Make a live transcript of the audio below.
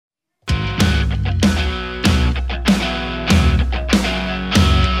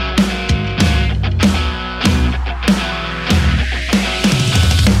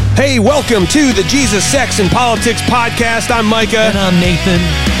welcome to the Jesus, Sex, and Politics podcast. I'm Micah. And I'm Nathan.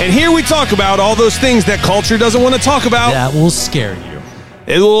 And here we talk about all those things that culture doesn't want to talk about. That will scare you.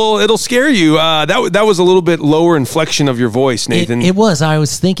 It'll scare you. That was a little bit lower inflection of your voice, Nathan. It was. I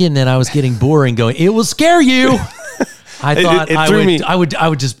was thinking that I was getting boring going, it will scare you. I thought I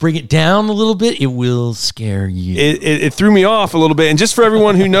would just bring it down a little bit. It will scare you. It threw me off a little bit. And just for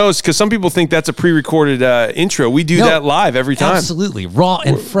everyone who knows, because some people think that's a pre-recorded intro, we do that live every time. Absolutely. Raw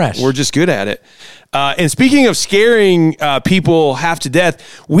and fresh. We're just good at it. And speaking of scaring people half to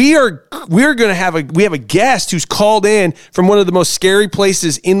death, we have a guest who's called in from one of the most scary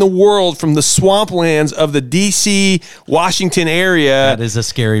places in the world, from the swamplands of the D.C., Washington area. That is a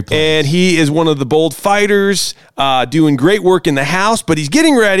scary place. And he is one of the bold fighters, doing great work in the House, but he's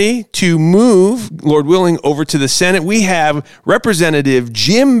getting ready to move, Lord willing, over to the Senate. We have Representative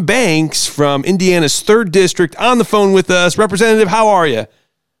Jim Banks from Indiana's 3rd District on the phone with us. Representative, how are you?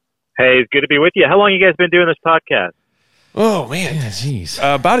 Hey, it's good to be with you. How long have you guys been doing this podcast? Oh, man. Yeah, geez.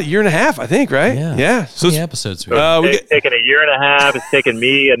 About a year and a half, I think, right? Yeah. So many episodes. It's taken a year and a half. It's taken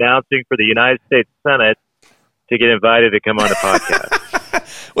me announcing for the United States Senate to get invited to come on the podcast.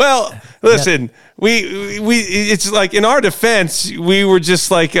 Well, listen, it's like, in our defense, we were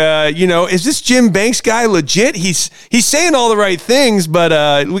just like, is this Jim Banks guy legit? He's saying all the right things, but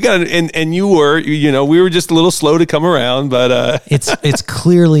we were just a little slow to come around, but it's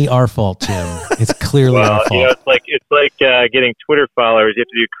clearly our fault, Jim. It's clearly our fault. It's like getting Twitter followers. You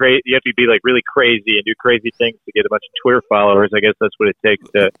have to be like really crazy and do crazy things to get a bunch of Twitter followers. I guess that's what it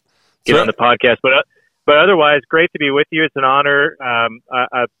takes to get on the podcast. But otherwise, great to be with you. It's an honor.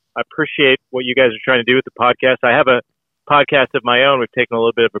 I appreciate what you guys are trying to do with the podcast. I have a podcast of my own. We've taken a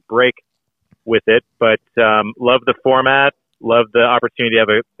little bit of a break with it, but love the format, love the opportunity to have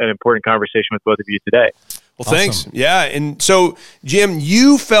an important conversation with both of you today. Well, thanks. Yeah. And so, Jim,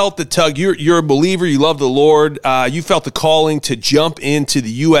 you felt the tug. You're a believer. You love the Lord. You felt the calling to jump into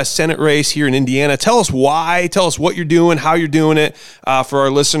the U.S. Senate race here in Indiana. Tell us why. Tell us what you're doing, how you're doing it for our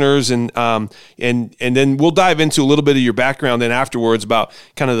listeners. And then we'll dive into a little bit of your background then afterwards about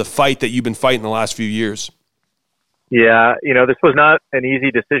kind of the fight that you've been fighting the last few years. Yeah. This was not an easy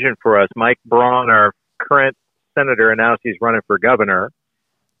decision for us. Mike Braun, our current senator, announced he's running for governor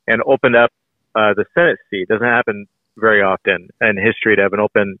and opened up the Senate seat. Doesn't happen very often in history to have an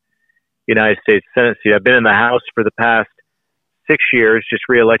open United States Senate seat. I've been in the House for the past 6 years, just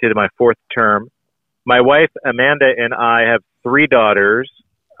reelected in my 4th term. My wife, Amanda, and I have 3 daughters,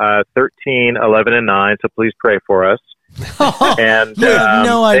 13, 11, and 9, so please pray for us. And you have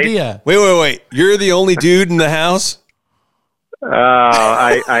no idea. Wait. You're the only dude in the House? We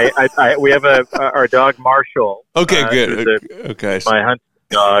have our dog, Marshall. Okay, good. Okay. My hunting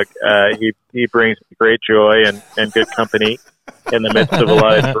dog. He brings great joy and good company in the midst of a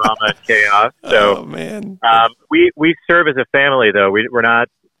lot of drama and chaos. So, oh, man. We serve as a family, though. We're not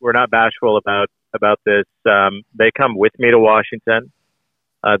bashful about this. They come with me to Washington.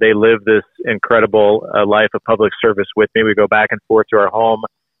 They live this incredible life of public service with me. We go back and forth to our home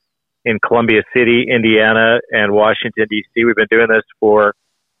in Columbia City, Indiana, and Washington, D.C. We've been doing this for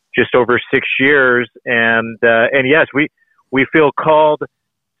just over 6 years, and yes, we feel called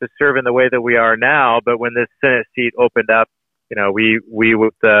to serve in the way that we are now. But when this Senate seat opened up, we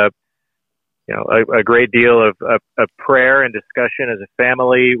with a great deal of prayer and discussion as a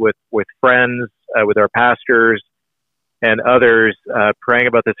family, with friends, with our pastors and others, praying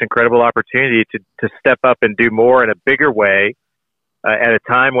about this incredible opportunity to step up and do more in a bigger way at a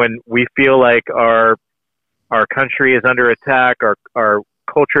time when we feel like our country is under attack, our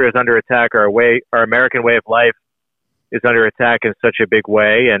culture is under attack, our American way of life is under attack in such a big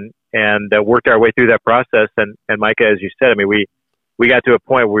way, and worked our way through that process. And Micah, as you said, I mean, we got to a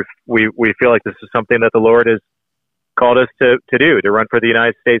point where we feel like this is something that the Lord has called us to do, to run for the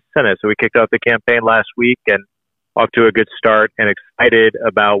United States Senate. So we kicked off the campaign last week and off to a good start, and excited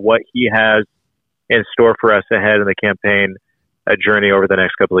about what he has in store for us ahead in the campaign journey over the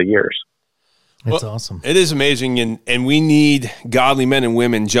next couple of years. It's awesome. It is amazing, and we need godly men and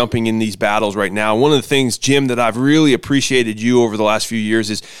women jumping in these battles right now. One of the things, Jim, that I've really appreciated you over the last few years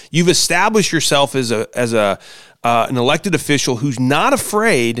is you've established yourself as an elected official who's not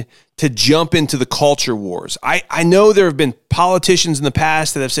afraid to jump into the culture wars. I know there have been politicians in the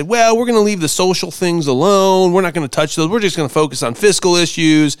past that have said, well, we're going to leave the social things alone. We're not going to touch those. We're just going to focus on fiscal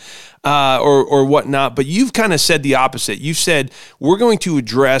issues or whatnot. But you've kind of said the opposite. You've said, we're going to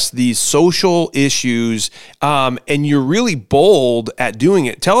address these social issues, and you're really bold at doing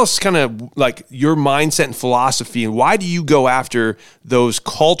it. Tell us kind of like your mindset and philosophy, and why do you go after those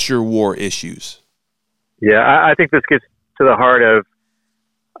culture war issues? Yeah, I think this gets to the heart of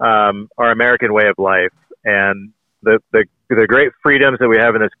our American way of life, and the great freedoms that we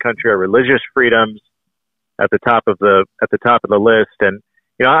have in this country are religious freedoms at the top of the list. And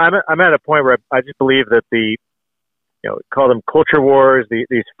I'm at a point where I just believe that call them culture wars,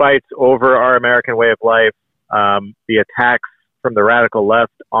 these fights over our American way of life, the attacks from the radical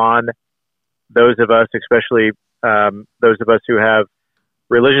left on those of us, especially those of us who have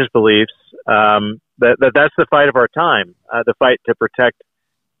religious beliefs, that's the fight of our time, the fight to protect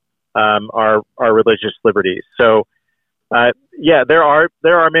our religious liberties. So, there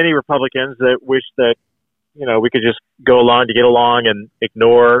are many Republicans that wish that we could just go along to get along and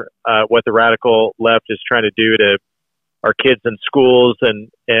ignore what the radical left is trying to do to our kids in schools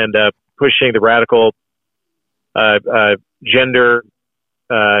and pushing the radical gender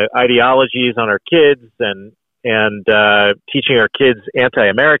ideologies on our kids and teaching our kids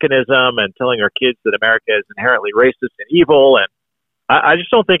anti-Americanism and telling our kids that America is inherently racist and evil. And I just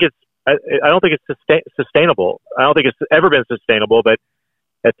don't think I don't think it's sustainable. I don't think it's ever been sustainable. But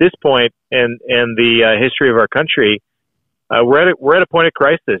at this point in the history of our country, we're at a point of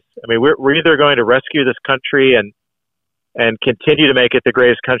crisis. I mean, we're either going to rescue this country and continue to make it the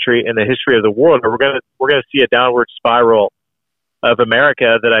greatest country in the history of the world, or we're going to see a downward spiral of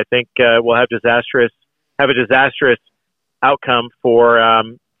America that I think will have a disastrous outcome for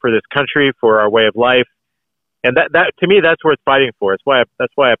this country, for our way of life. And that to me, that's worth fighting for.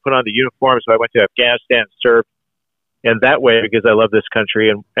 That's why I put on the uniform. So I went to Afghanistan and served in that way, because I love this country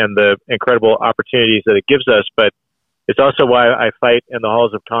and the incredible opportunities that it gives us. But it's also why I fight in the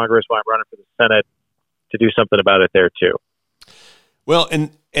halls of Congress, why I'm running for the Senate, to do something about it there too. Well,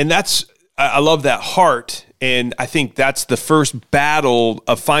 and that's, I love that heart. And I think that's the first battle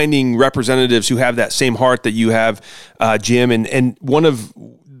of finding representatives who have that same heart that you have, Jim. And one of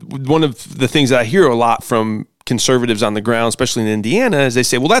the things that I hear a lot from conservatives on the ground, especially in Indiana, is they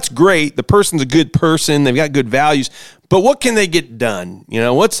say, well, that's great. The person's a good person. They've got good values, but what can they get done?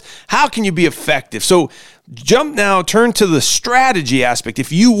 How can you be effective? So turn to the strategy aspect.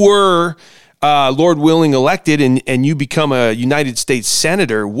 If you were, Lord willing, elected and you become a United States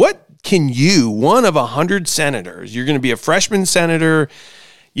senator, what can you, one of 100 senators, you're going to be a freshman senator,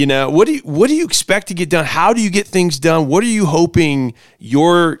 what do you expect to get done? How do you get things done? What are you hoping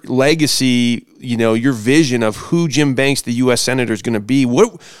your legacy, your vision of who Jim Banks, the U.S. Senator, is going to be?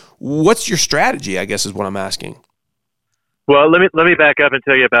 What's your strategy, I guess, is what I'm asking. Well, let me back up and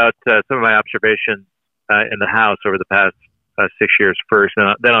tell you about some of my observations in the House over the past 6 years first,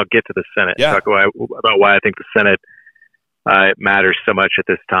 and then I'll get to the Senate. Yeah. Talk about why I think the Senate matters so much at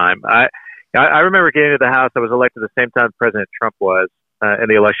this time. I remember getting to the House. I was elected at the same time President Trump was in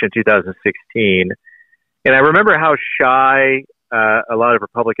the election in 2016, and I remember how shy a lot of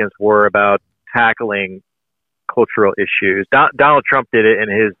Republicans were about tackling cultural issues. Donald Trump did it in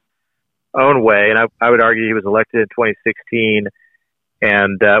his own way, and I would argue he was elected in 2016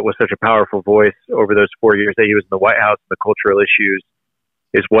 and was such a powerful voice over those 4 years that he was in the White House. The cultural issues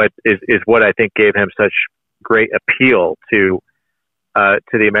is what I think gave him such great appeal to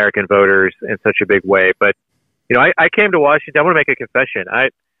the American voters in such a big way. But I came to Washington. I want to make a confession.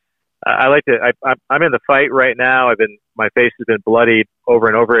 I'm in the fight right now. My face has been bloodied over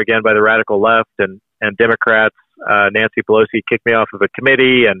and over again by the radical left and Democrats. Nancy Pelosi kicked me off of a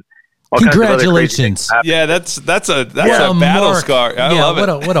committee and all congratulations. Kinds of yeah, that's a battle scar. I love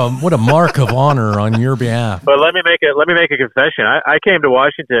it. What a mark of honor on your behalf. But let me make a confession. I came to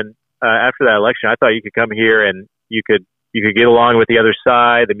Washington after that election. I thought you could come here and you could get along with the other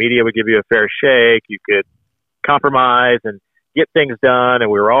side. The media would give you a fair shake. You could compromise and get things done,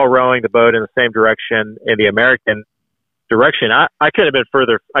 and we were all rowing the boat in the same direction, in the American direction. I could have been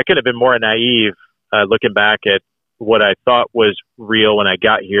further. I could have been more naive looking back at what I thought was real when I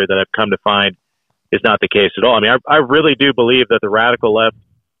got here, that I've come to find is not the case at all. I mean, I really do believe that the radical left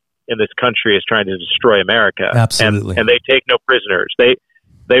in this country is trying to destroy America. Absolutely. And they take no prisoners.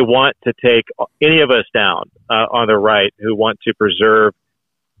 They want to take any of us down on the right who want to preserve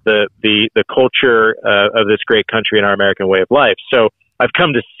the culture of this great country and our American way of life. So I've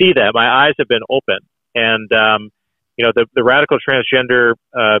come to see that. My eyes have been open, and the radical transgender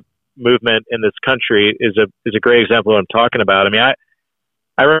movement in this country is a great example of what I'm talking about. I mean,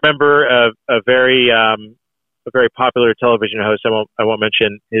 I remember a very popular television host. I won't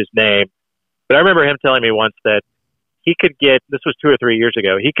mention his name, but I remember him telling me once that he could get, this was 2 or 3 years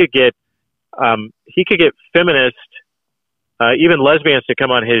ago, he could get feminist, even lesbians, to come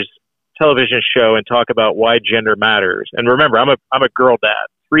on his television show and talk about why gender matters. And remember, I'm a girl dad,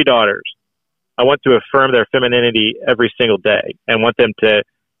 3 daughters. I want to affirm their femininity every single day and want them to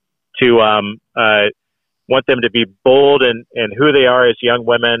want them to be bold in who they are as young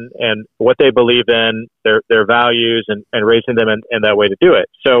women and what they believe in, their values, and raising them in that way to do it.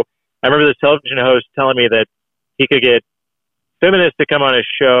 So I remember this television host telling me that he could get feminists to come on his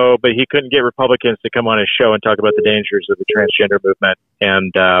show, but he couldn't get Republicans to come on his show and talk about the dangers of the transgender movement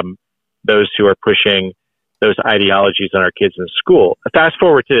and those who are pushing those ideologies on our kids in school. Fast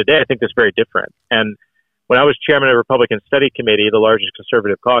forward to today, I think that's very different. And when I was chairman of the Republican Study Committee, the largest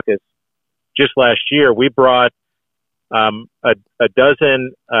conservative caucus, just last year, we brought a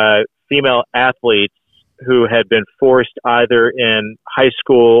dozen female athletes who had been forced either in high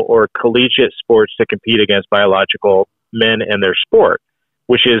school or collegiate sports to compete against biological men in their sport,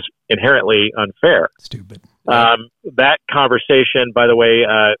 which is inherently unfair. Stupid. That conversation, by the way,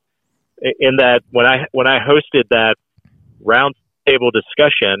 in that when I hosted that roundtable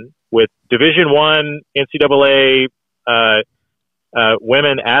discussion with Division I NCAA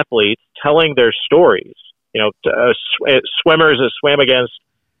women athletes telling their stories, swimmers that swam against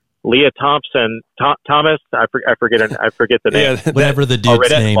Leah Thompson, Thomas. I forget the name. Yeah, whatever the dude's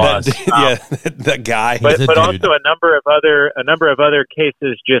name is. That guy. But also a number of other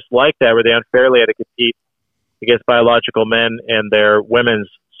cases just like that, where they unfairly had to compete against biological men in their women's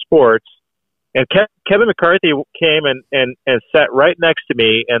sports. And Kevin McCarthy came and sat right next to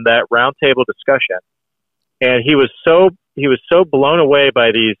me in that roundtable discussion, and he was so blown away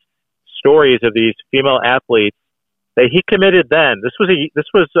by these stories of these female athletes that he committed then. This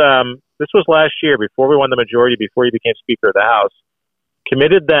was last year, before we won the majority, before he became Speaker of the House.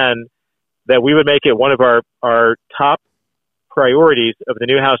 Committed then that we would make it one of our top priorities of the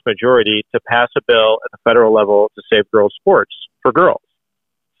new House majority to pass a bill at the federal level to save girls' sports for girls.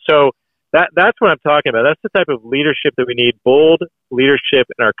 So that's what I'm talking about. That's the type of leadership that we need, bold leadership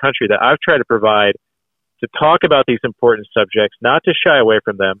in our country that I've tried to provide to talk about these important subjects, not to shy away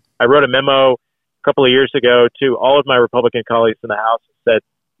from them. I wrote a memo a couple of years ago to all of my Republican colleagues in the House and said,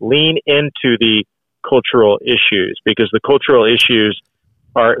 lean into the cultural issues, because the cultural issues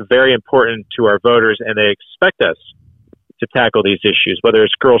are very important to our voters, and they expect us to tackle these issues, whether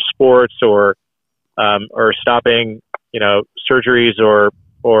it's girls' sports or stopping, surgeries or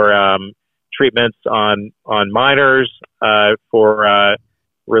treatments on minors for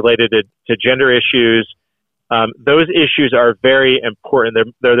related to gender issues. Those issues are very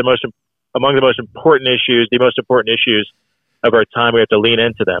important. They're among the most important issues, of our time. We have to lean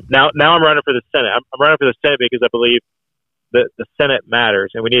into them. Now I'm running for the Senate. I'm running for the Senate because I believe that the Senate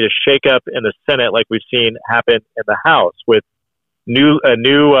matters, and we need a shakeup in the Senate like we've seen happen in the House with a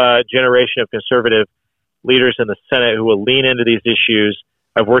new generation of conservative leaders in the Senate who will lean into these issues.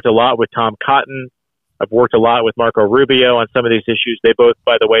 I've worked a lot with Tom Cotton. I've worked a lot with Marco Rubio on some of these issues. They both,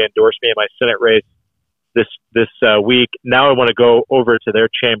 by the way, endorsed me in my Senate race this week. Now I want to go over to their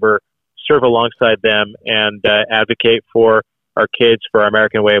chamber, serve alongside them, and advocate for our kids, for our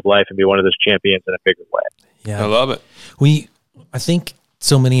American way of life, and be one of those champions in a bigger way. Yeah, I love it. I think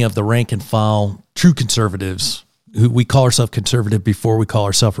so many of the rank and file true conservatives, who we call ourselves conservative before we call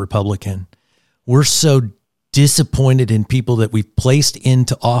ourselves Republican, we're so disappointed in people that we've placed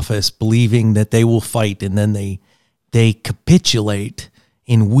into office believing that they will fight, and then they capitulate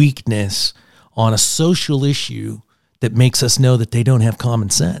in weakness on a social issue that makes us know that they don't have common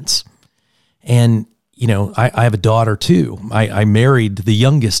sense. And, I have a daughter too. I married the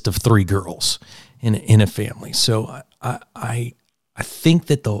youngest of three girls in a family. So I think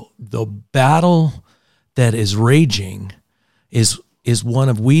that the battle that is raging is one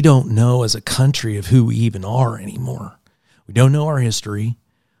of, we don't know as a country of who we even are anymore. We don't know our history.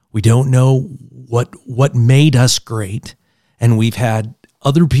 We don't know what made us great. And we've had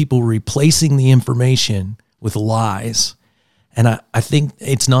other people replacing the information with lies. And I think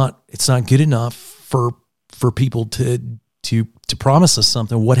it's not good enough for people to promise us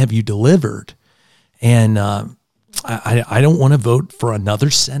something. What have you delivered? And I don't want to vote for another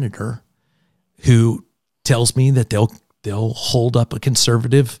senator who tells me that they'll hold up a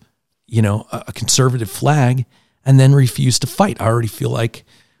conservative flag and then refuse to fight. I already feel like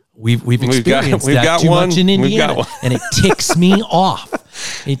we've experienced that too much in Indiana, and it ticks me off.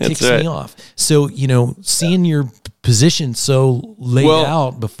 It ticks me off. So, seeing your position so laid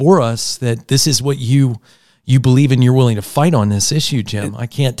out before us, that this is what you believe and you're willing to fight on this issue, Jim. I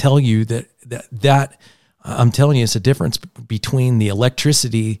can't tell you that I'm telling you, it's a difference between the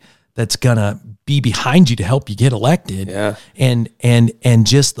electricity that's gonna be behind you to help you get elected, and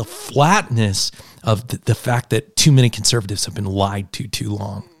just the flatness of the fact that too many conservatives have been lied to too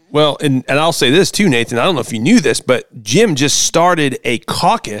long. Well, and I'll say this too, Nathan. I don't know if you knew this, but Jim just started a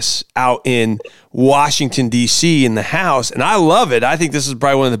caucus out in Washington, D.C. in the House, and I love it. I think this is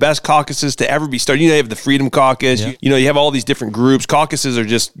probably one of the best caucuses to ever be started. You know, you have the Freedom Caucus. Yeah. You have all these different groups. Caucuses are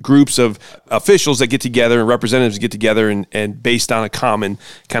just groups of officials that get together and representatives get together and based on a common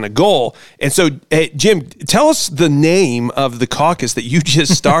kind of goal. And so, hey, Jim, tell us the name of the caucus that you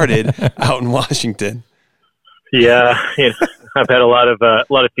just started out in Washington. Yeah, I've had a lot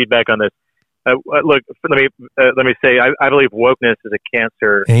of feedback on this. Look, let me say, I believe wokeness is a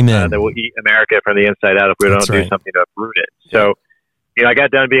cancer that will eat America from the inside out if we don't do something to uproot it. So, I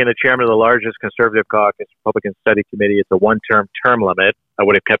got done being the chairman of the largest conservative caucus, Republican Study Committee. It's a one-term term limit. I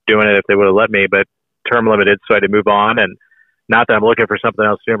would have kept doing it if they would have let me, but term limited, so I had to move on. And not that I'm looking for something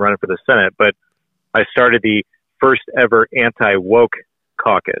else to do. I'm running for the Senate, but I started the first ever anti-woke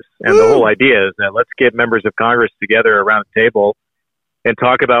caucus. And the whole idea is that let's get members of Congress together around the table and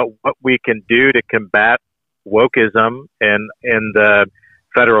talk about what we can do to combat wokeism in the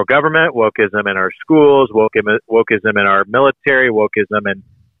federal government, wokeism in our schools, wokeism in our military, wokeism in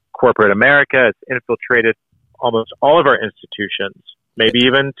corporate America. It's infiltrated almost all of our institutions, maybe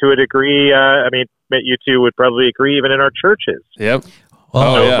even to a degree. You two would probably agree, even in our churches. Yep.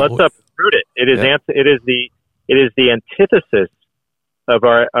 Let's uproot it. It is the antithesis of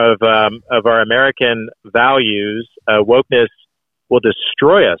our American values. Wokeness will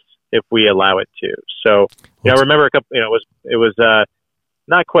destroy us if we allow it to. So, I remember it was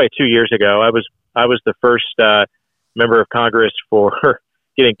not quite 2 years ago. I was the first member of Congress who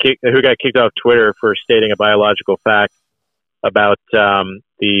got kicked off Twitter for stating a biological fact about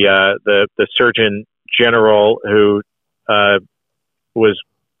the Surgeon General who was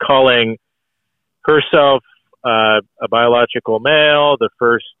calling herself a biological male, the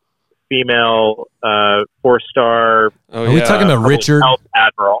first female 4-star. Are we talking about Richard? Health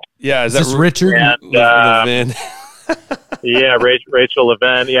Admiral. Yeah, is this Richard? And, Levin. Yeah, Rachel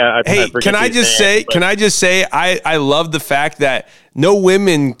Levin. Yeah. Hey, can I just say, I love the fact that no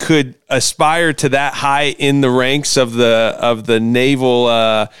women could aspire to that high in the ranks of the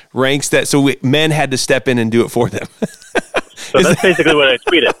naval ranks. Men had to step in and do it for them. So that's basically what I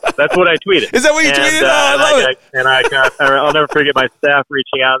tweeted. That's what I tweeted. Is that what you tweeted? I love it. And I'll never forget my staff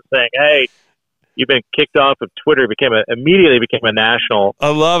reaching out and saying, "Hey, you've been kicked off of Twitter." Immediately became a national. I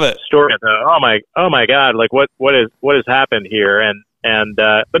love it. Story. Oh my God! Like what has happened here?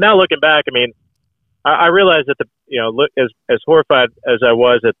 But now looking back, I realized that as horrified as I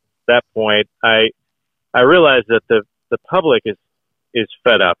was at that point, I realized that the public is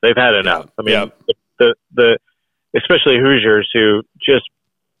fed up. They've had enough. The especially Hoosiers who just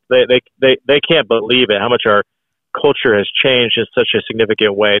they can't believe it, how much our culture has changed in such a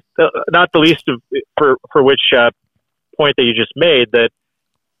significant way. Not the least for which point that you just made, that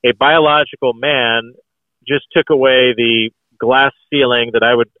a biological man just took away the glass ceiling that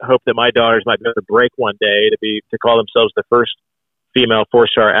I would hope that my daughters might be able to break one day to call themselves the first female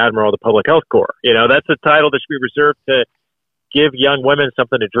 4-star admiral of the Public Health Corps. That's a title that should be reserved to give young women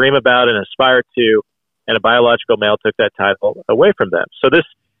something to dream about and aspire to. And a biological male took that title away from them. So this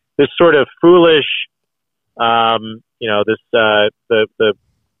sort of foolish, the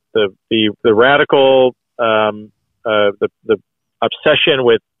radical, the obsession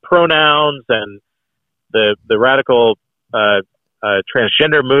with pronouns and the radical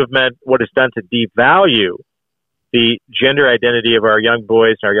transgender movement, what it's done to devalue the gender identity of our young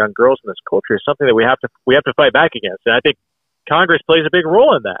boys and our young girls in this culture is something that we have to fight back against. And I think Congress plays a big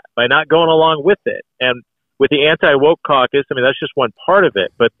role in that by not going along with it. And with the anti-woke caucus, that's just one part of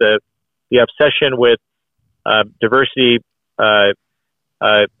it. But the obsession with diversity,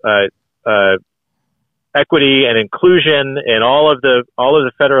 equity, and inclusion in all of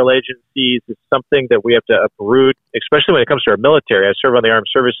the federal agencies is something that we have to uproot, especially when it comes to our military. I serve on the Armed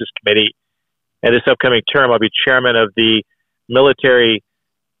Services Committee, and this upcoming term I'll be chairman of the military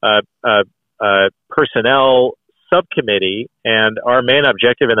personnel subcommittee, and our main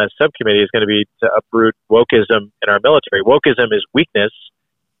objective in that subcommittee is going to be to uproot wokeism in our military. Wokeism is weakness,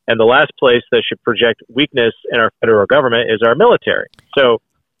 and the last place that should project weakness in our federal government is our military. So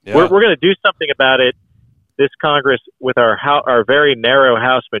we're going to do something about it this Congress with our very narrow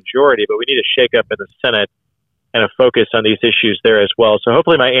House majority, but we need a shake up in the Senate and a focus on these issues there as well. So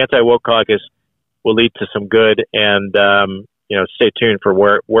hopefully my anti-woke caucus will lead to some good, and stay tuned for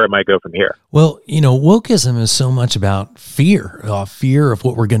where it might go from here. Well, wokeism is so much about fear of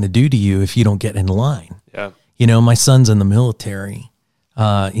what we're going to do to you if you don't get in line. Yeah. My son's in the military.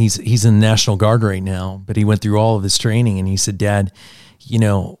 He's in the National Guard right now, but he went through all of his training, and he said, "Dad,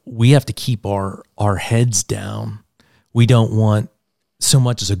 we have to keep our heads down. We don't want so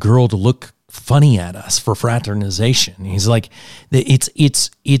much as a girl to look funny at us for fraternization. He's like,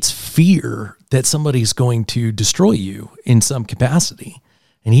 it's fear that somebody's going to destroy you in some capacity.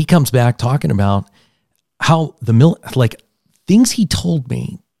 And he comes back talking about how like things he told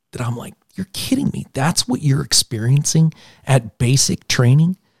me that I'm like, you're kidding me. That's what you're experiencing at basic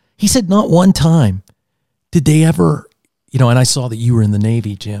training. He said, not one time did they ever, and I saw that you were in the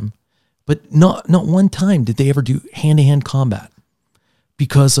Navy, Jim, but not one time did they ever do hand-to-hand combat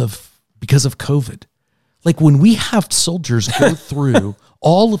because of COVID. Like when we have soldiers go through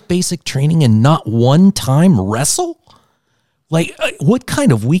all of basic training and not one time wrestle, like what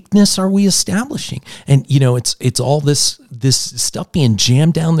kind of weakness are we establishing? And it's all this stuff being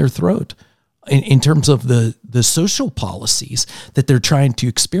jammed down their throat in terms of the social policies that they're trying to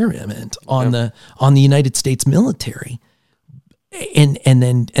experiment on the United States military, and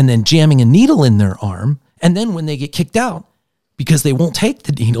then jamming a needle in their arm, and then when they get kicked out because they won't take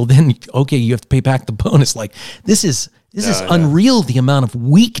the needle, then okay, you have to pay back the bonus. Like this is unreal, the amount of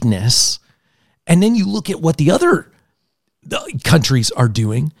weakness. And then you look at what the other countries are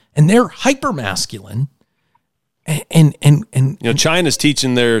doing, and they're hyper masculine. And China's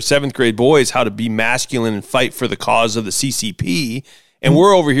teaching their 7th grade boys how to be masculine and fight for the cause of the CCP, and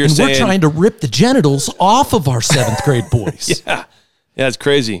we're over here saying we're trying to rip the genitals off of our 7th grade boys. Yeah, it's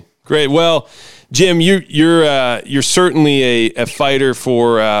crazy. Great. Well, Jim, you're certainly a fighter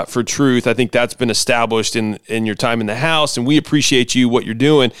for truth. I think that's been established in your time in the House, and we appreciate what you're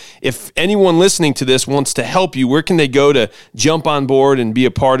doing. If anyone listening to this wants to help you, where can they go to jump on board and be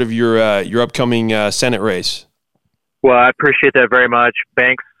a part of your upcoming Senate race? Well, I appreciate that very much.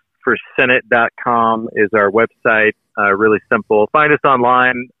 Banksforsenate.com is our website. Really simple. Find us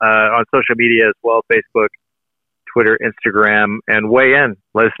online on social media as well, Facebook, Twitter, Instagram, and weigh in.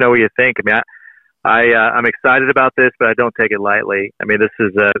 Let us know what you think. I mean, I'm excited about this, but I don't take it lightly. I mean, this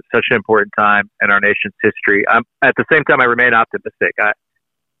is such an important time in our nation's history. At the same time, I remain optimistic.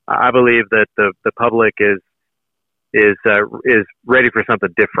 I believe that the public is ready for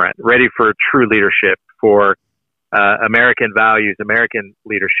something different, ready for true leadership, for American values, American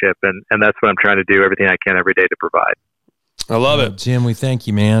leadership, and that's what I'm trying to do everything I can every day to provide. I love it, Jim. We thank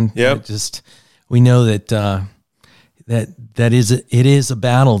you, man. Yep. We know that it is a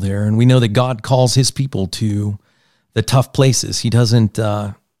battle there, and we know that God calls His people to the tough places. He doesn't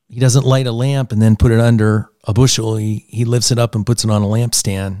light a lamp and then put it under a bushel. He lifts it up and puts it on a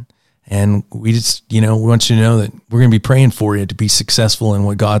lampstand. And we just, we want you to know that we're going to be praying for you to be successful in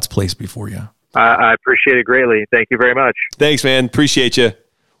what God's placed before you. I appreciate it greatly. Thank you very much. Thanks, man. Appreciate you.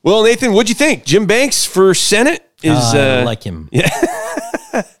 Well, Nathan, what'd you think? Jim Banks for Senate I like him. Yeah.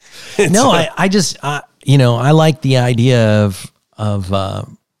 No, I just, I like the idea of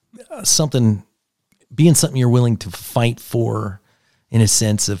something being something you're willing to fight for, in a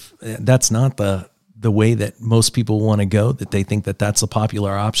sense of that's not the way that most people want to go, that they think that that's a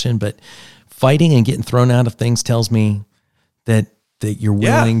popular option, but fighting and getting thrown out of things tells me that you're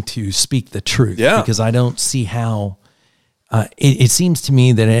willing to speak the truth, because I don't see how it seems to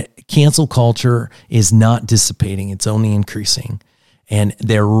me that cancel culture is not dissipating. It's only increasing, and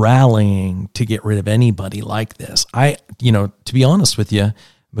they're rallying to get rid of anybody like this. To be honest with you,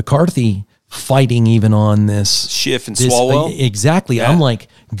 McCarthy fighting even on this Schiff and Swalwell. Exactly. Yeah. I'm like,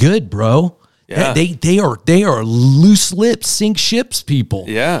 good, bro. Yeah. They are loose lips, sink ships people.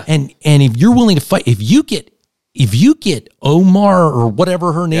 Yeah. And if you're willing to fight, if you get Omar or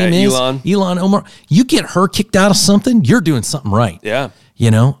whatever her name is, Ilhan Omar, you get her kicked out of something, you're doing something right. Yeah.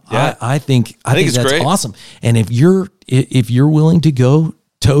 I think that's great. awesome. And if you're willing to go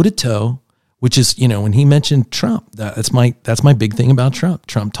toe to toe, which is, when he mentioned Trump, that's my big thing about Trump.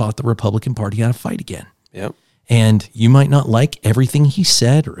 Trump taught the Republican Party how to fight again. Yep. And you might not like everything he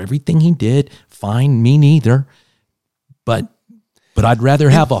said or everything he did. Fine, me neither. But I'd rather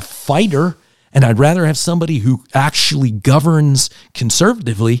have a fighter, and I'd rather have somebody who actually governs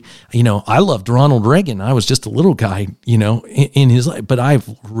conservatively. I loved Ronald Reagan. I was just a little guy, in his life, but I've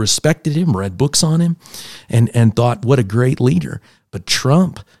respected him, read books on him, and thought, what a great leader. But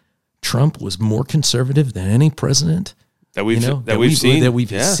Trump was more conservative than any president that we've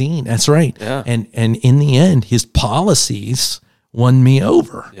seen. That's right. Yeah. And in the end, his policies won me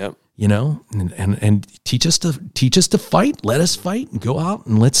over. Yep. And teach us to fight. Let us fight and go out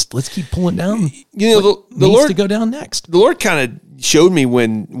and let's keep pulling down. The Lord to go down next. The Lord kind of showed me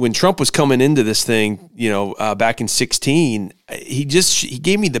when Trump was coming into this thing, back in 2016, he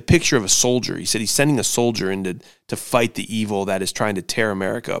gave me the picture of a soldier. He said he's sending a soldier in to fight the evil that is trying to tear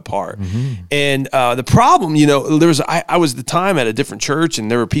America apart. And the problem, I was at the time at a different church, and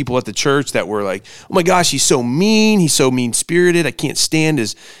there were people at the church that were like, oh my gosh, he's so mean-spirited. I can't stand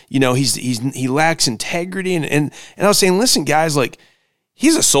his, he lacks integrity. And I was saying, listen, guys, like,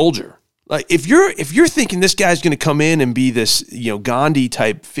 he's a soldier. Like, if you're thinking this guy's going to come in and be this, Gandhi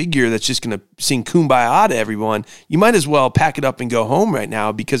type figure that's just going to sing kumbaya to everyone, you might as well pack it up and go home right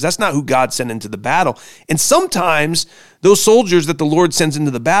now, because that's not who God sent into the battle. And sometimes those soldiers that the Lord sends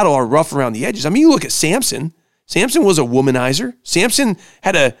into the battle are rough around the edges. I mean, you look at Samson. Samson was a womanizer. Samson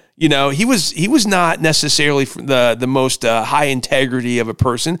had he was not necessarily the most high integrity of a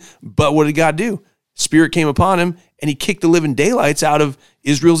person, but what did God do? Spirit came upon him, and he kicked the living daylights out of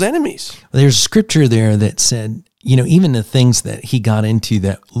Israel's enemies. There's scripture there that said, even the things that he got into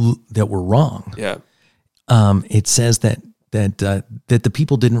that were wrong. Yeah. It says that the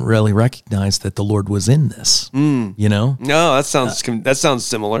people didn't really recognize that the Lord was in this. No, that sounds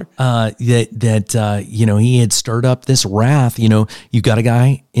similar. He had stirred up this wrath. You got a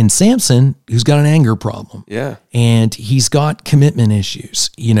guy in Samson who's got an anger problem. Yeah. And he's got commitment issues.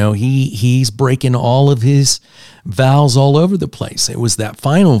 He's breaking all of his vows all over the place. It was that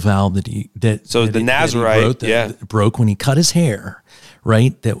final vow the Nazirite that broke when he cut his hair,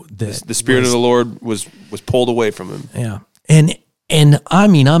 right? The Spirit of the Lord was pulled away from him. Yeah. And I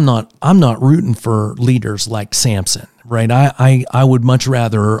mean, I'm not rooting for leaders like Samson, right? I would much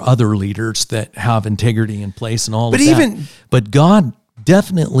rather other leaders that have integrity in place and all of that. But God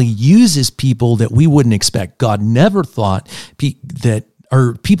definitely uses people that we wouldn't expect. God never thought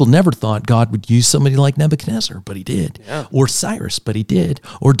people never thought God would use somebody like Nebuchadnezzar, but he did. Yeah. Or Cyrus, but he did.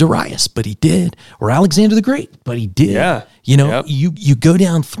 Or Darius, but he did. Or Alexander the Great, but he did. Yeah. You go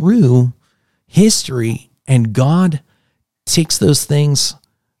down through history, and God takes those things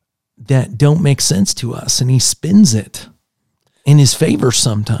that don't make sense to us, and he spins it in his favor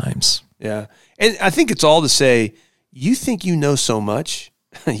sometimes. Yeah. And I think it's all to say, you think you know so much,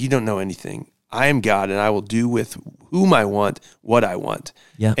 you don't know anything. I am God, and I will do with whom I want what I want.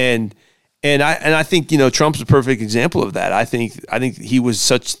 Yeah. And I think, Trump's a perfect example of that. I think he was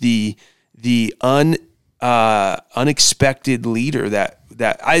such the unexpected leader that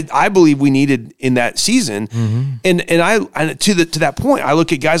I believe we needed in that season. Mm-hmm. And to that point, I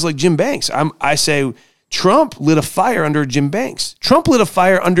look at guys like Jim Banks. I say Trump lit a fire under Jim Banks. Trump lit a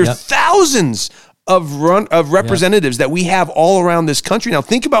fire under thousands of representatives that we have all around this country. Now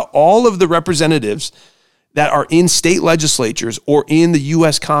think about all of the representatives that are in state legislatures or in the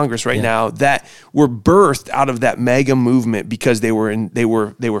U.S. Congress right now that were birthed out of that mega movement because they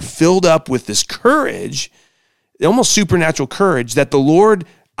were filled up with this courage, almost supernatural courage that the Lord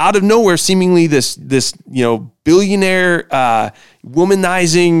out of nowhere, seemingly this billionaire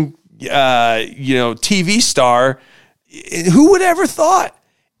womanizing TV star, who would ever thought?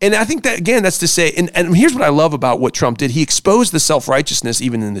 And I think that, again, that's to say, and here's what I love about what Trump did. He exposed the self-righteousness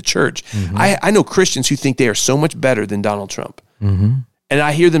even in the church. Mm-hmm. I know Christians who think they are so much better than Donald Trump. Mm-hmm. And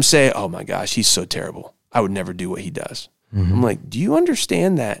I hear them say, oh my gosh, he's so terrible. I would never do what he does. Mm-hmm. I'm like, do you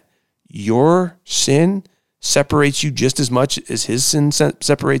understand that your sin separates you just as much as his sin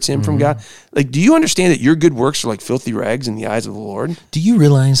separates him from God? Like, do you understand that your good works are like filthy rags in the eyes of the Lord? Do you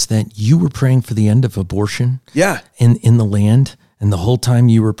realize that you were praying for the end of abortion in the land? And the whole time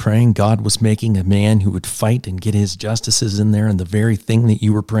you were praying, God was making a man who would fight and get his justices in there. And the very thing that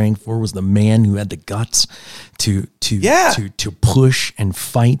you were praying for was the man who had the guts to push and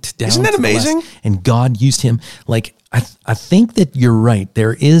fight down. Isn't that amazing? And God used him. Like, I think that you're right.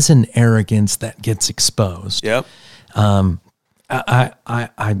 There is an arrogance that gets exposed. Yep. I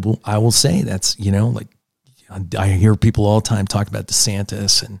will say that's, like, I hear people all the time talk about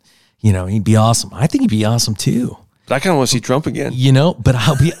DeSantis and, he'd be awesome. I think he'd be awesome too. But I kind of want to see Trump again. But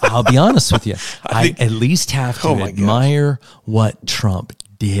I'll be honest with you. I at least have to admire what Trump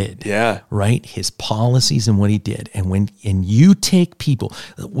did. Yeah. Right? His policies and what he did. And you take people,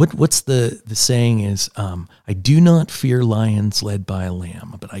 what's the saying is, I do not fear lions led by a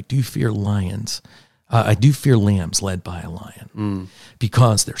lamb, but I do fear lambs led by a lion.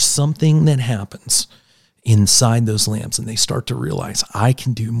 Because there's something that happens inside those lambs, and they start to realize I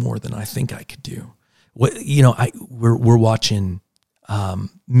can do more than I think I could do. We're watching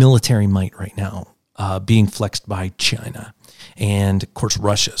military might right now being flexed by China, and of course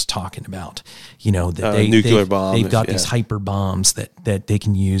Russia's talking about that nuclear bombs. They've got these hyper bombs that they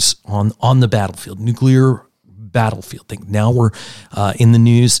can use on the battlefield, nuclear battlefield thing. Now we're in the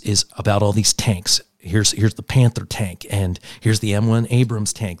news is about all these tanks here's the Panther tank, and here's the M1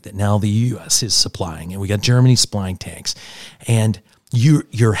 Abrams tank that now the U.S. is supplying, and we got Germany supplying tanks, and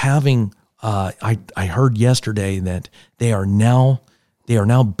you're having. I heard yesterday that they are now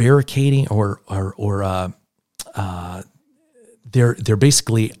barricading or they're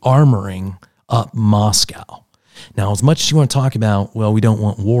basically armoring up Moscow. Now, as much as you want to talk about, well, we don't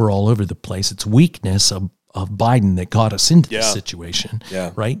want war all over the place, it's weakness of Biden that got us into this situation,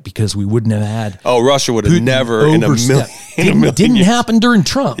 right? Because we wouldn't have had. Oh, Russia would have Putin never in a million. Didn't happen during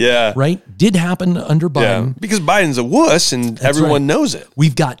Trump, Yeah. right? Did happen under Biden. Because Biden's a wuss and everyone knows it.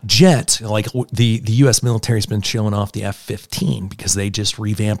 We've got jets, like the U.S. military's been showing off the F-15 because they just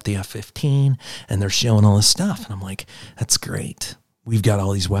revamped the F-15 and they're showing all this stuff. And I'm like, that's great. We've got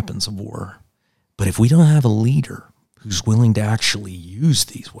all these weapons of war. But if we don't have a leader who's willing to actually use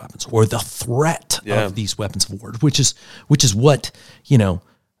these weapons or the threat of these weapons of war, which is what,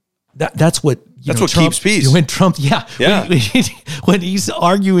 that's what Trump, keeps peace. When Trump, when he's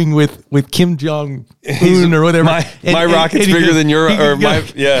arguing with Kim Jong Un or whatever, my rocket's bigger than your,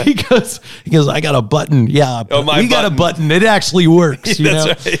 He goes, I got a button. Yeah, we got a button. It actually works.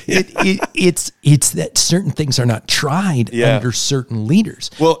 That's right. It's that certain things are not tried under certain leaders.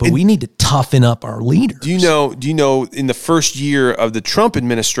 Well, but we need to toughen up our leaders. Do you know in the first year of the Trump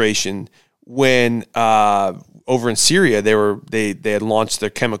administration, when over in Syria they had launched their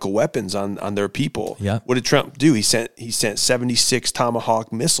chemical weapons on their people. Yeah. What did Trump do? He sent 76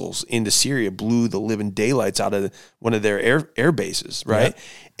 Tomahawk missiles into Syria, blew the living daylights out of one of their air bases, right? Yeah.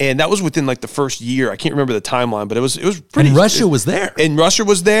 And that was within like the first year. I can't remember the timeline, but it was pretty. And Russia was there. And Russia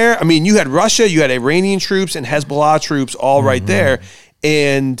was there. I mean, you had Russia, you had Iranian troops and Hezbollah troops all right there.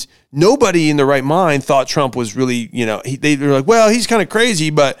 And nobody in their right mind thought Trump was really, they were like, well, he's kind of crazy,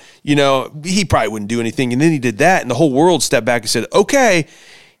 but, he probably wouldn't do anything. And then he did that, and the whole world stepped back and said, okay,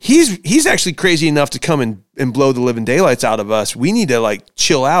 he's actually crazy enough to come and blow the living daylights out of us. We need to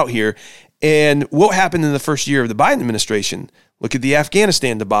chill out here. And what happened in the first year of the Biden administration? Look at the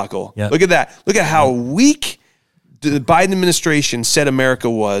Afghanistan debacle. Yep. Look at that. Look at how weak the Biden administration said America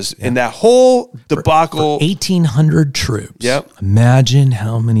was, and that whole debacle. For 1,800 troops. Yep. Imagine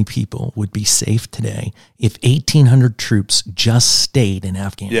how many people would be safe today if 1,800 troops just stayed in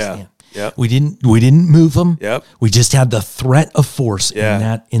Afghanistan. Yeah. Yep. We didn't move them. Yep. We just had the threat of force in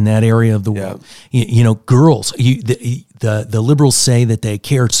that area of the world. Girls. The liberals say that they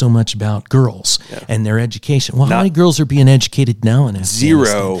care so much about girls and their education. Well, how many girls are being educated now in Afghanistan?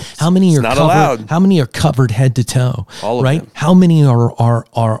 Zero. How many are not covered? Allowed. How many are covered head to toe? All of right? them. How many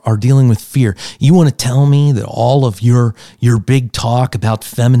are dealing with fear? You want to tell me that all of your big talk about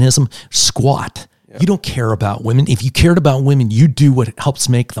feminism, squat. You don't care about women. If you cared about women, you do what helps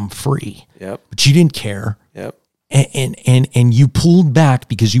make them free. Yep. But you didn't care. Yep. And you pulled back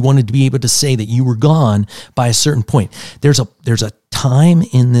because you wanted to be able to say that you were gone by a certain point. There's a time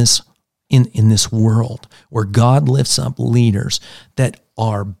in this world where God lifts up leaders that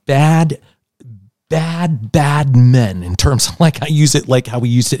are bad men in terms of like how we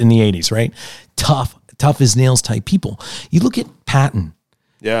used it in the 80s, right? Tough as nails type people. You look at Patton.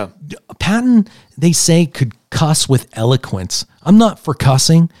 Yeah. Patton, they say, could cuss with eloquence. I'm not for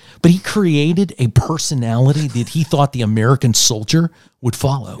cussing, but he created a personality that he thought the American soldier would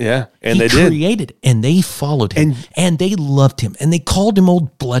follow. Yeah, and he they did. created, and they followed him, and they loved him, and they called him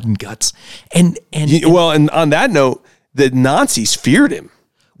old blood and guts. And on that note, the Nazis feared him.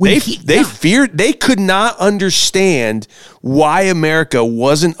 They feared. They could not understand why America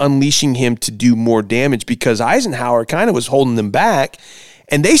wasn't unleashing him to do more damage because Eisenhower kind of was holding them back.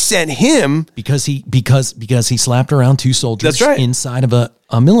 And they sent him because he slapped around two soldiers That's right. inside of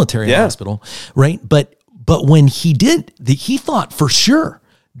a military hospital, right? But when he did, he thought for sure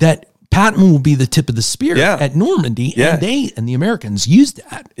that Patton will be the tip of the spear at Normandy, and the Americans used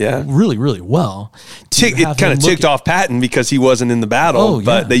that really, really well. It kind of ticked off Patton because he wasn't in the battle,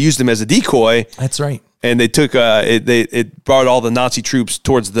 but they used him as a decoy. That's right. And they took it brought all the Nazi troops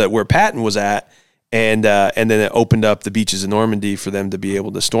towards where Patton was at. And then it opened up the beaches of Normandy for them to be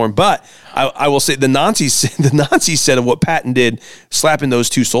able to storm. But I will say the Nazis said of what Patton did, slapping those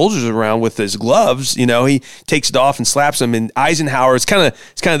two soldiers around with his gloves. He takes it off and slaps them. And Eisenhower, it's kind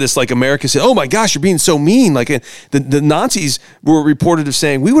of this like America said, "Oh my gosh, you're being so mean." Like the Nazis were reported of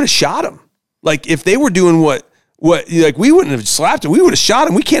saying we would have shot him. Like if they were doing what we wouldn't have slapped him, we would have shot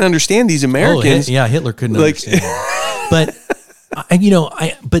him. We can't understand these Americans. Hitler couldn't understand. But.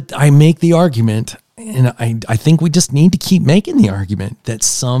 But I make the argument, and I think we just need to keep making the argument that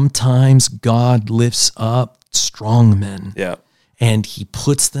sometimes God lifts up strong men. Yeah. And he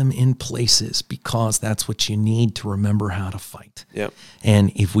puts them in places because that's what you need to remember how to fight. Yep.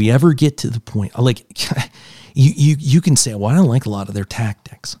 And if we ever get to the point, like you can say, well, I don't like a lot of their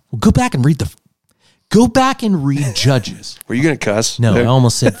tactics. Well, go back and read Judges. Were you going to cuss? No, I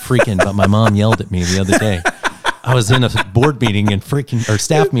almost said freaking, but my mom yelled at me the other day. I was in a board meeting and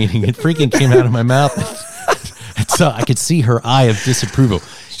staff meeting, and freaking came out of my mouth. And so I could see her eye of disapproval.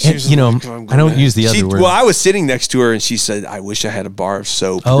 And, I don't use the other word. Well, I was sitting next to her and she said, I wish I had a bar of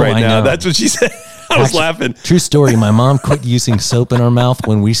soap I now. know. That's what she said. I was laughing. True story. My mom quit using soap in our mouth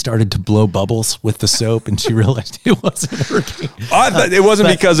when we started to blow bubbles with the soap, and she realized it wasn't working. It wasn't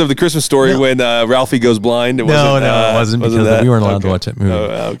because of the Christmas Story when Ralphie goes blind. It wasn't because we weren't allowed to watch that movie.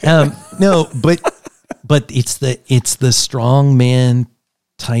 Okay. No, but it's the strong man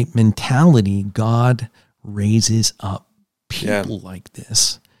type mentality. God raises up people like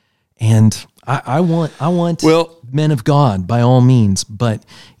this. And I want men of God by all means, but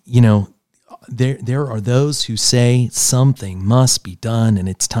there are those who say something must be done and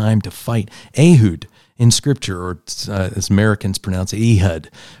it's time to fight. Ehud in Scripture, or as Americans pronounce it,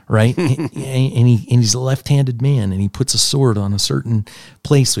 Ehud, right? and he's a left-handed man, and he puts a sword on a certain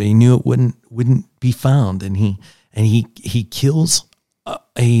place where he knew it wouldn't be found, and he kills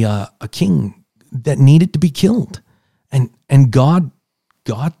a king that needed to be killed, and God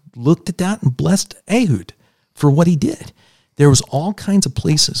looked at that and blessed Ehud for what he did. There was all kinds of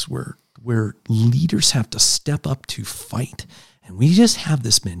places where leaders have to step up to fight. And we just have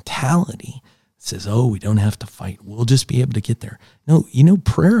this mentality that says, oh, we don't have to fight. We'll just be able to get there. No,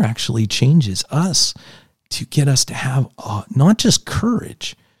 prayer actually changes us to get us to have not just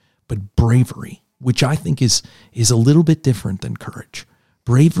courage, but bravery, which I think is a little bit different than courage.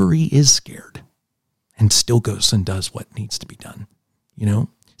 Bravery is scared and still goes and does what needs to be done.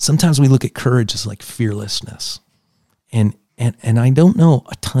 Sometimes we look at courage as like fearlessness. And I don't know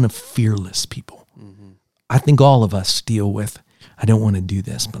a ton of fearless people. Mm-hmm. I think all of us deal with, I don't want to do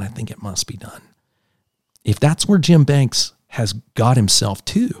this, but I think it must be done. If that's where Jim Banks has got himself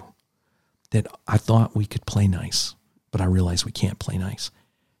to, that I thought we could play nice, but I realize we can't play nice.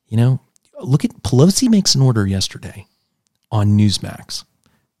 Look at Pelosi makes an order yesterday on Newsmax.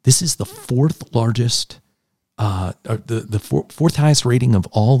 This is the fourth largest, the fourth highest rating of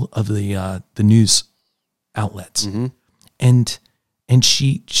all of the news outlets. Mm-hmm. And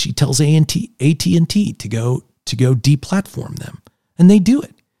she tells AT&T to go deplatform them, and they do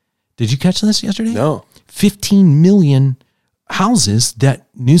it. Did you catch this yesterday? No. 15 million houses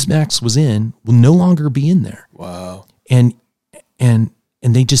that Newsmax was in will no longer be in there. Wow. And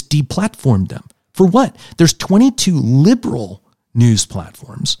they just deplatformed them. For what? There's 22 liberal news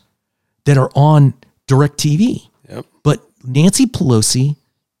platforms that are on DirecTV. Yep. But Nancy Pelosi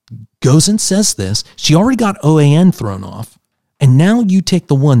goes and says this. She already got OAN thrown off. And now you take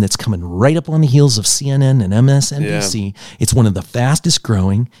the one that's coming right up on the heels of CNN and MSNBC. Yeah. It's one of the fastest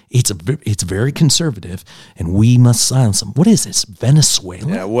growing. It's very conservative, and we must silence them. What is this,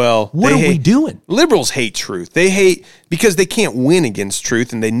 Venezuela? Yeah, well, what are we doing? Liberals hate truth. They hate because they can't win against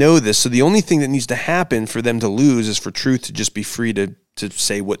truth, and they know this. So the only thing that needs to happen for them to lose is for truth to just be free to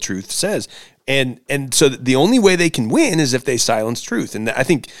say what truth says. And so the only way they can win is if they silence truth. And I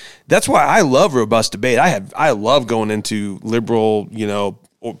think that's why I love robust debate. I love going into liberal,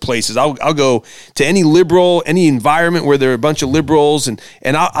 places. I'll go to any liberal, any environment where there are a bunch of liberals, and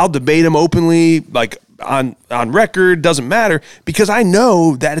I'll debate them openly, like on record, doesn't matter, because I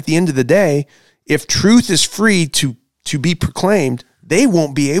know that at the end of the day, if truth is free to be proclaimed, they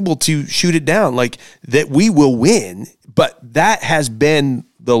won't be able to shoot it down, like that we will win. But that has been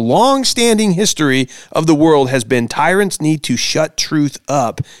the long-standing history of the world, has been tyrants need to shut truth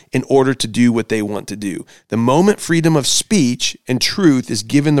up in order to do what they want to do. The moment freedom of speech and truth is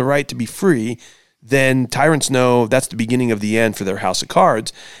given the right to be free, then tyrants know that's the beginning of the end for their house of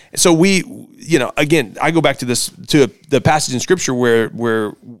cards. So again, I go back to the passage in Scripture where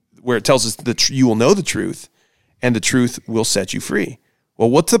it tells us that you will know the truth, and the truth will set you free. Well,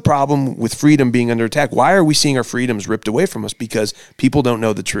 what's the problem with freedom being under attack? Why are we seeing our freedoms ripped away from us? Because people don't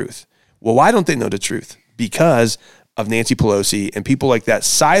know the truth. Well, why don't they know the truth? Because of Nancy Pelosi and people like that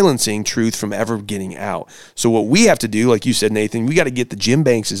silencing truth from ever getting out. So what we have to do, like you said, Nathan, we got to get the Jim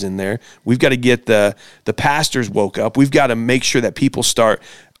Bankses in there. We've got to get the pastors woke up. We've got to make sure that people start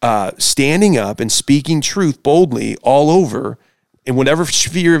standing up and speaking truth boldly all over. In whatever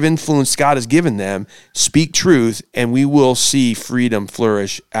sphere of influence God has given them, speak truth, and we will see freedom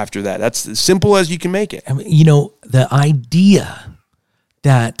flourish after that. That's as simple as you can make it. I mean, the idea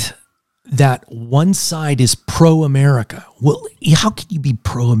that one side is pro-America. Well, how can you be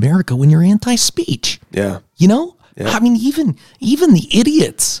pro-America when you're anti-speech? Yeah. Yeah. I mean, even the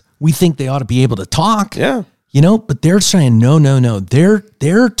idiots, we think they ought to be able to talk. Yeah. But they're saying, no.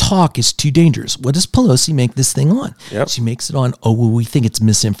 Their talk is too dangerous. What does Pelosi make this thing on? Yep. She makes it on, we think it's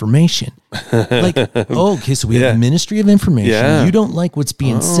misinformation. Like, okay, so we have the Ministry of Information. Yeah. You don't like what's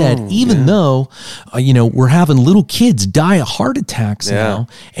being said, even though, we're having little kids die of heart attacks now.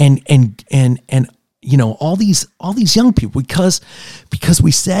 And all these young people, because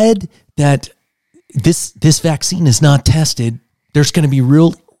we said that this vaccine is not tested, there's going to be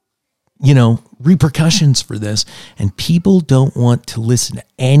real repercussions for this, and people don't want to listen to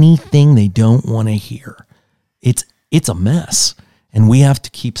anything they don't want to hear. It's a mess, and we have to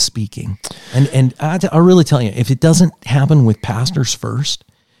keep speaking. And I really tell you, if it doesn't happen with pastors first,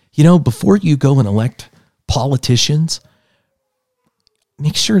 before you go and elect politicians,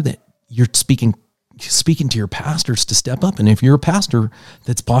 make sure that you're speaking to your pastors to step up. And if you're a pastor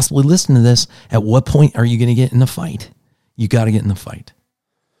that's possibly listening to this, at what point are you going to get in the fight? You got to get in the fight.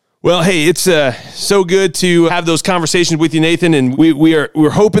 Well, hey, it's so good to have those conversations with you, Nathan, and we're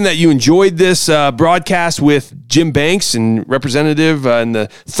hoping that you enjoyed this broadcast with Jim Banks, and representative in the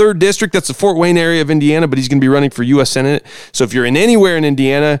 3rd District. That's the Fort Wayne area of Indiana, but he's going to be running for U.S. Senate. So if you're anywhere in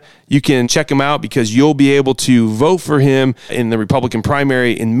Indiana, you can check him out, because you'll be able to vote for him in the Republican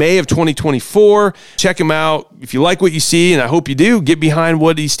primary in May of 2024. Check him out. If you like what you see, and I hope you do, get behind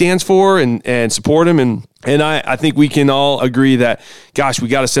what he stands for and support him. And I think we can all agree that, gosh, we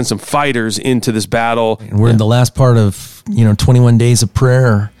got to send some fighters into this battle. And we're in the last part of 21 days of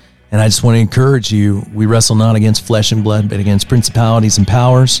prayer. And I just want to encourage you, we wrestle not against flesh and blood, but against principalities and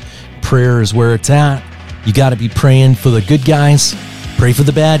powers. Prayer is where it's at. You got to be praying for the good guys. Pray for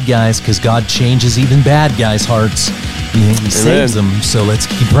the bad guys, because God changes even bad guys' hearts. He saves them, so let's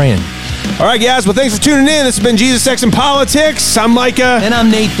keep praying. All right, guys. Well, thanks for tuning in. This has been Jesus, Sex, and Politics. I'm Micah. And I'm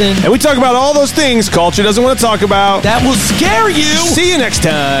Nathan. And we talk about all those things culture doesn't want to talk about. That will scare you. See you next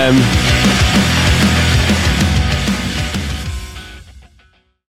time.